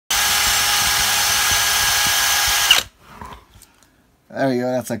There you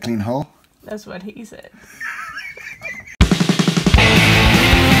go, that's a clean hole. That's what he said.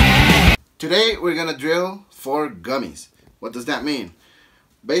 Today we're gonna drill for gummies. What does that mean?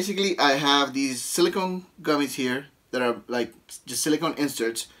 Basically, I have these silicone gummies here that are like just silicone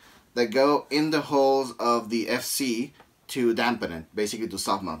inserts that go in the holes of the FC to dampen it, basically to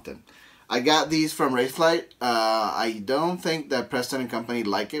soft mount it. I got these from Raceflight. I don't think that Preston and company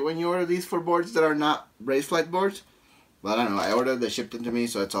like it when you order these for boards that are not Raceflight boards. But I don't know, I ordered, they shipped it to me,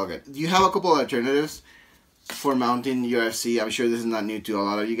 so it's all good. You have a couple of alternatives for mounting your FC. I'm sure this is not new to a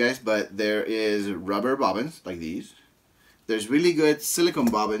lot of you guys, but there is rubber bobbins like these. There's really good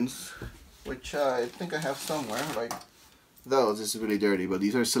silicone bobbins, which I think I have somewhere, like those. This is really dirty, but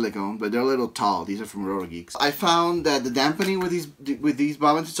these are silicone, but they're a little tall. These are from Roto Geeks. I found that the dampening with these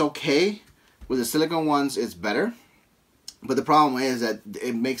bobbins, it's okay. With the silicone ones, it's better. But the problem is that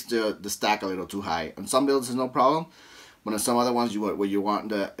it makes the stack a little too high. On some builds, there's no problem. But on some other ones, where you want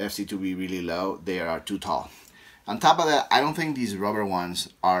the FC to be really low, they are too tall. On top of that, I don't think these rubber ones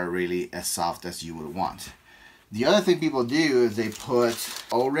are really as soft as you would want. The other thing people do is they put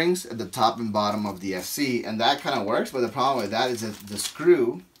O-rings at the top and bottom of the FC, and that kind of works, but the problem with that is that the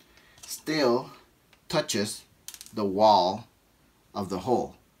screw still touches the wall of the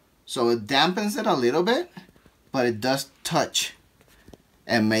hole. So it dampens it a little bit, but it does touch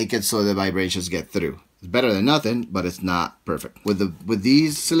and make it so the vibrations get through. It's better than nothing, but it's not perfect. With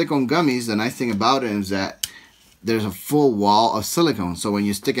these silicone gummies, the nice thing about it is that there's a full wall of silicone. So when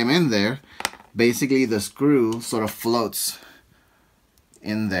you stick them in there, basically the screw sort of floats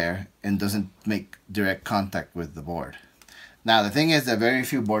in there and doesn't make direct contact with the board. Now the thing is that very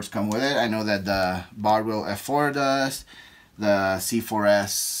few boards come with it. I know that the Barbell F4 does, the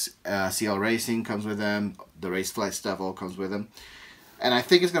C4S CL Racing comes with them, the Raceflight stuff all comes with them. And I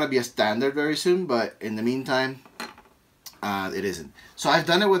think it's going to be a standard very soon, but in the meantime, it isn't. So I've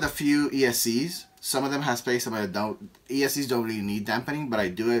done it with a few ESCs. Some of them have space, some of them don't. ESCs don't really need dampening, but I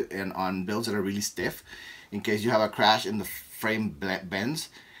do it on builds that are really stiff. In case you have a crash and the frame bends,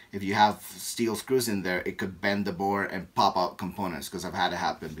 if you have steel screws in there, it could bend the board and pop out components, because I've had it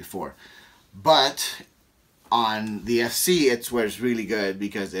happen before. But on the FC, it's where it's really good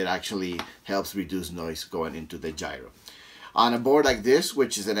because it actually helps reduce noise going into the gyro. On a board like this,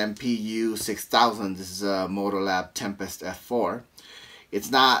 which is an MPU 6000, this is a Motolab Tempest F4. It's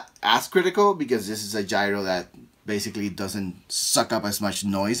not as critical because this is a gyro that basically doesn't suck up as much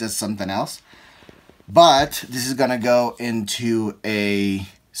noise as something else. But this is gonna go into a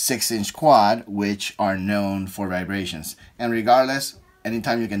 6-inch quad, which are known for vibrations. And regardless,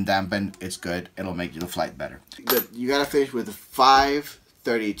 anytime you can dampen, it's good. It'll make your flight better. You gotta finish with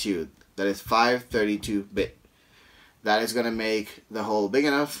 532. That is 532 bit. That is gonna make the hole big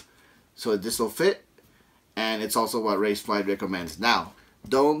enough so this will fit. And it's also what Raceflight recommends. Now,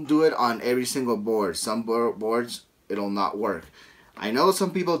 don't do it on every single board. Some boards, it'll not work. I know some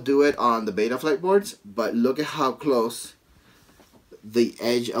people do it on the Betaflight boards, but look at how close the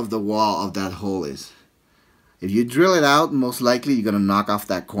edge of the wall of that hole is. If you drill it out, most likely you're going to knock off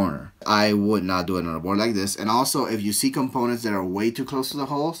that corner. I would not do it on a board like this. And also, if you see components that are way too close to the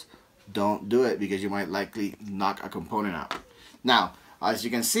holes, don't do it because you might likely knock a component out. Now, as you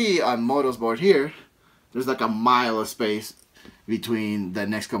can see on Moto's board here, there's like a mile of space between the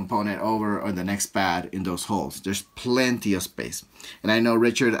next component over or the next pad in those holes. There's plenty of space. And I know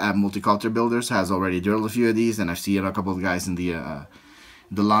Richard at Multicultural Builders has already drilled a few of these, and I've seen a couple of guys in the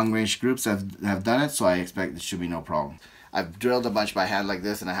long range groups have done it, so I expect it should be no problem. I've drilled a bunch by hand like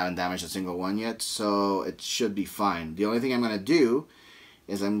this and I haven't damaged a single one yet, so it should be fine. The only thing I'm going to do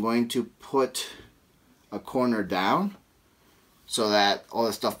is I'm going to put a corner down so that all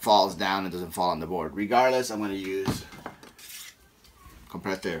the stuff falls down and doesn't fall on the board. Regardless, I'm going to use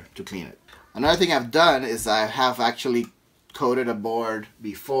compressor to clean it. Another thing I've done is I have actually coated a board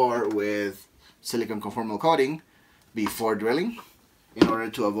before with silicone conformal coating before drilling in order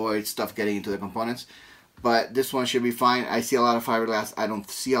to avoid stuff getting into the components. But this one should be fine. I see a lot of fiberglass. I don't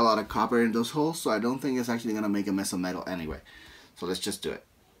see a lot of copper in those holes, so I don't think it's actually going to make a mess of metal anyway. So let's just do it.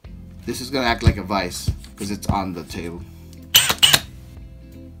 This is going to act like a vise because it's on the table.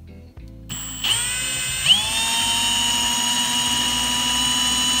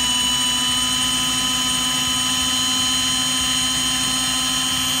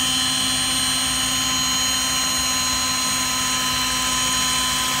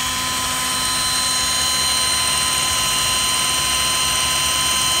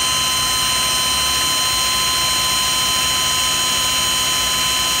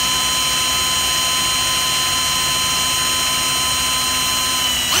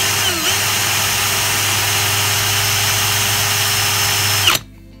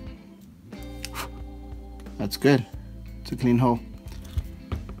 it's good. It's a clean hole.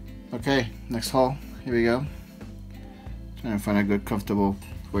 Okay, next hole. Here we go. Trying to find a good, comfortable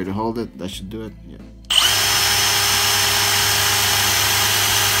way to hold it. That should do it. Yeah.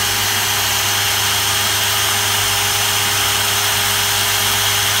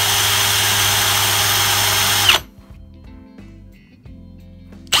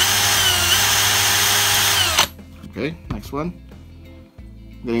 Okay, next one.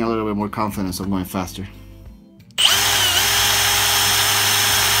 Getting a little bit more confidence of going faster.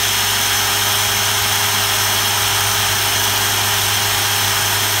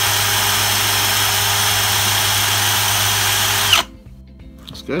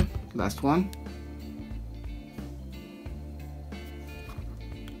 That's good. Last one.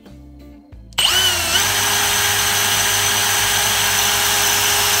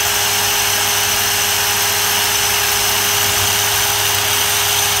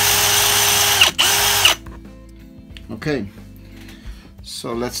 Okay,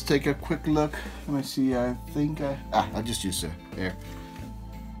 so let's take a quick look. Let me see. I think I'll just use the air.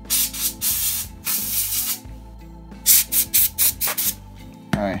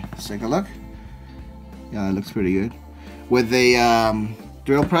 All right, let's take a look. Yeah, that looks pretty good. With a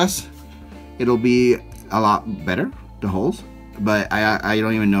drill press, it'll be a lot better, the holes. But I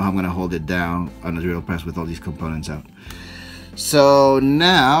don't even know how I'm gonna hold it down on the drill press with all these components out. So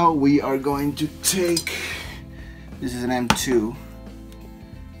now we are going to take. This is an M2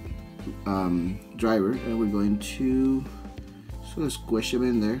 driver, and we're going to sort of squish them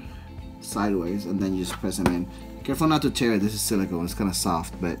in there sideways, and then you just press them in. Careful not to tear it. This is silicone. It's kind of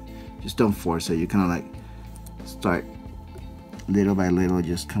soft, but just don't force it. You kind of like start little by little,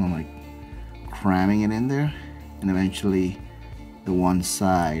 just kind of like cramming it in there, and eventually the one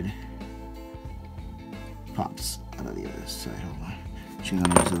side pops out of the other side. Hold on. I'm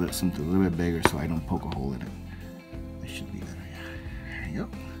gonna use something a little bit bigger so I don't poke a hole in it. Should be better, yeah. There you go.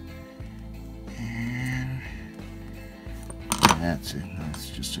 And that's it. Now let's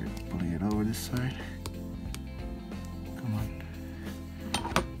just start putting it over this side. Come on.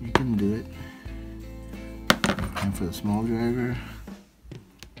 You can do it. And for the small driver.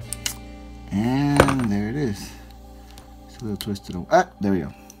 And there it is. It's a little twisted over. Ah, there we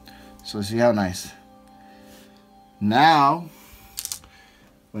go. So see how nice. Now,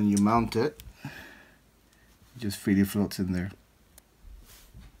 when you mount it, just freely floats in there,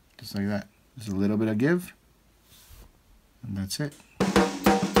 just like that. Just a little bit of give, and that's it.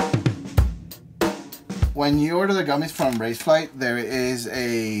 When you order the gummies from Raceflight, there is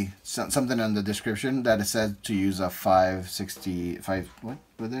something in the description that it says to use a 565. What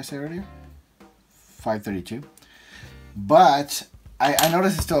did I say earlier? 532. But I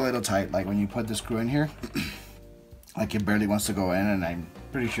noticed it's still a little tight. Like when you put the screw in here, like it barely wants to go in, and I'm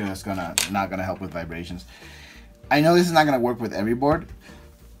pretty sure that's not gonna help with vibrations. I know this is not going to work with every board,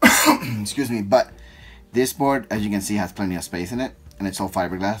 excuse me, but this board, as you can see, has plenty of space in it, and it's all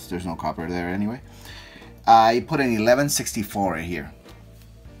fiberglass. There's no copper there anyway. I put an 1164 right here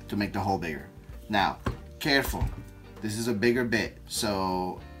to make the hole bigger. Now, careful. This is a bigger bit,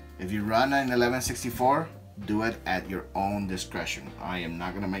 so if you run an 1164, do it at your own discretion. I am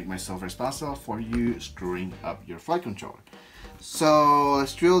not going to make myself responsible for you screwing up your flight controller. So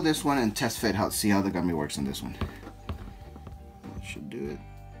let's drill this one and test fit see how the gummy works on this one. That should do it.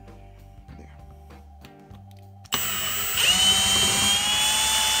 There.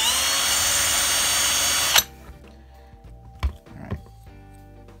 All right.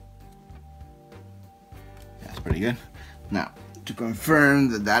 That's pretty good. Now, to confirm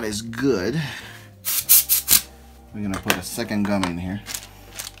that that is good, we're gonna put a second gummy in here,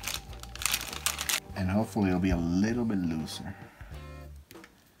 and hopefully it'll be a little bit looser.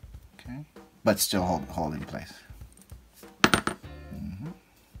 Okay, but still hold in place.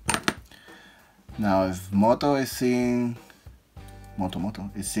 Now, if Moto is seeing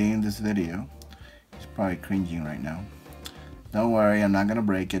this video, he's probably cringing right now. Don't worry, I'm not gonna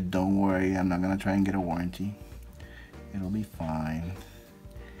break it. Don't worry, I'm not gonna try and get a warranty. It'll be fine.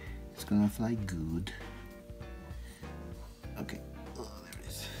 It's gonna fly good. Okay. Oh, there it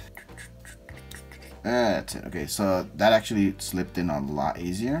is. That's it. Okay, so that actually slipped in a lot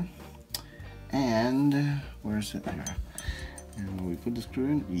easier. And where's it? There. And when we put the screw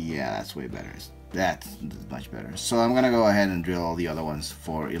in, yeah, that's way better. That's much better. So I'm gonna go ahead and drill all the other ones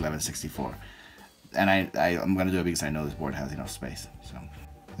for 1164. And I'm gonna do it because I know this board has enough space. So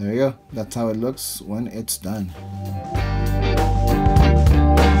there you go. That's how it looks when it's done.